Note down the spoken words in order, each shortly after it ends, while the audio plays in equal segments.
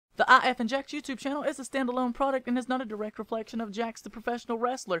The iEffinJACS YouTube channel is a standalone product and is not a direct reflection of Jax the professional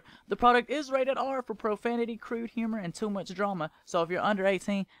wrestler. The product is rated R for profanity, crude humor, and too much drama. So if you're under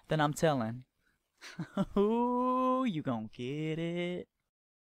 18, then I'm telling. Ooh, you gon' get it.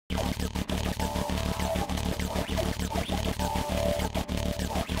 Then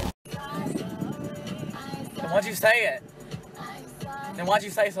why'd you say it? Then why'd you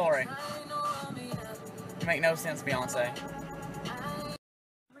say sorry? You make no sense, Beyonce.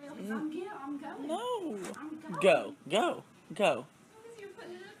 No. Go. Go. Go.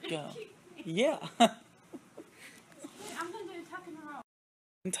 Go. Yeah. I'm gonna do a tuck in a roll.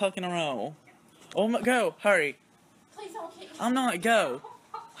 Tuck in a roll. Oh my, go. Hurry. Please don't kick me. I'm not. Go.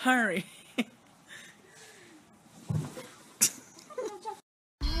 Hurry.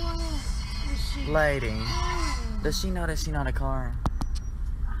 Lady. Does she know that she's not a car?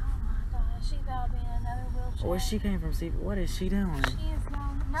 Oh my gosh, she about to be in another wheelchair. Where she came from? See, what is she doing? She is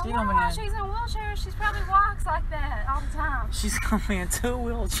She no, gonna be in- she's in a wheelchair. She's probably walks like that all the time. She's gonna be in 2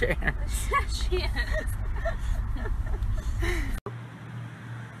 wheelchairs. She is.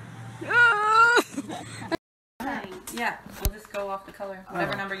 Yeah, we'll just go off the color.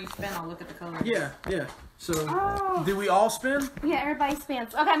 Whatever number you spin, I'll look at the color. Yeah. So, do we all spin? Yeah, everybody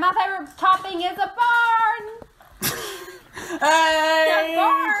spins. Okay, my favorite topping is a barn. Hey,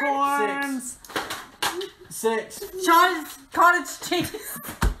 corns. 6. Cottage cheese.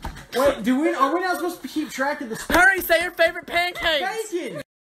 Wait, are we not supposed to keep track of the spin? Hurry, say your favorite pancakes. Bacon!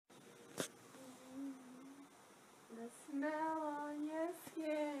 The smell on your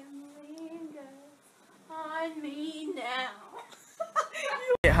skin lingers on me now.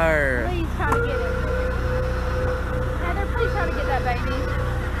 Get her. Please try to get it. Heather, please try to get that baby.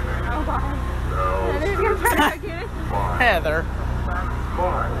 Oh, bye. Heather's gonna try to get it. Heather.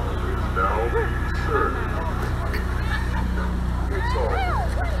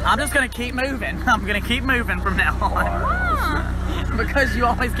 I'm just gonna keep moving. I'm gonna keep moving from now on. Because you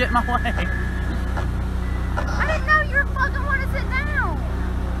always get in my way. I didn't know you were fucking want to sit down.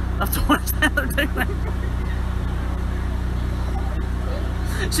 That's what Heather doing.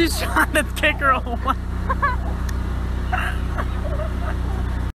 She's trying to kick her away.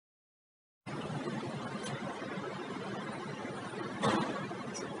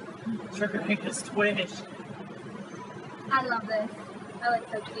 Sugar make us twitch. I love this. I look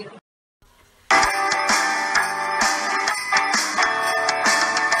so cute.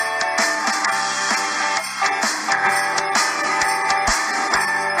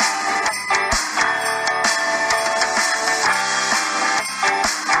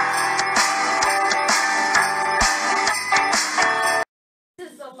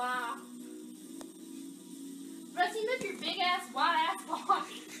 This is a lie. Rusty, move your big ass, white ass block.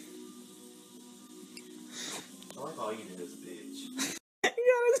 I like all you do is bitch. You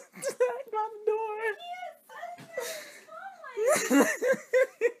gotta stack by the door. Oh,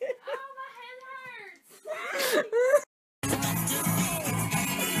 my head hurts.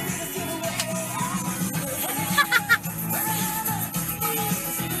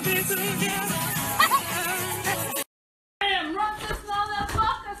 Damn, run this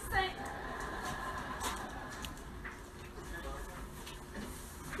motherfucker thing.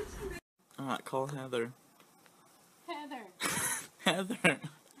 Alright, call Heather. Heather. Heather.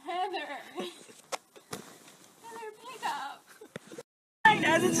 Heather, pick up.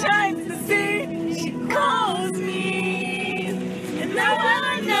 As a chance to see, she calls me, and no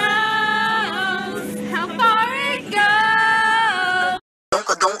one knows how far it goes.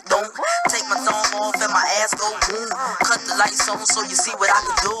 Don't take my thumb off and my ass go boom. Cut the lights on so you see what I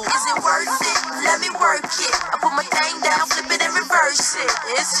can do. Is it worth it? Let me work it. I put my thing down, flip it and reverse it.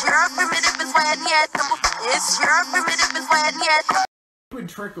 It's your primitive is when yet. It's your primitive is when yet. Liquid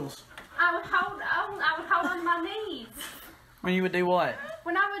trickles. I would hold on to my knees. When you would do what?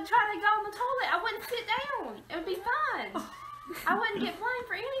 When I would try to go on the toilet, I wouldn't sit down. It would be fun. I wouldn't get blamed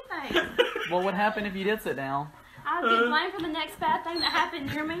for anything. What would happen if you did sit down? I would get blamed for the next bad thing that happened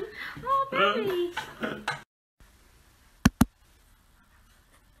near me. Oh, baby.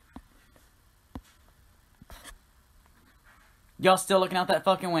 Y'all still looking out that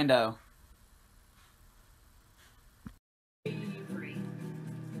fucking window.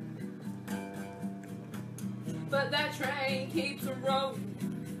 But that train keeps a rolling,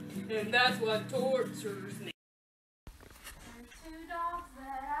 and that's what tortures me. There's 2 dogs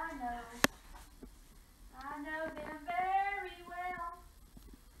that I know. I know them very well.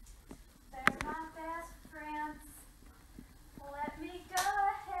 They're my best friends. Let me go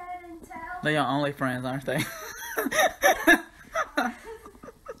ahead and tell. They are only friends, aren't they?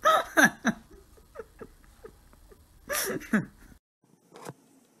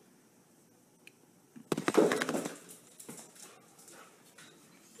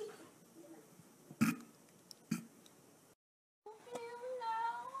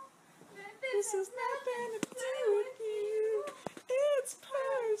 This has nothing to do with you. It's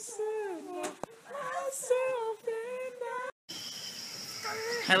personal. Myself and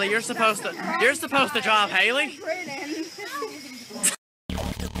I. Haley, you're supposed to drive, Haley.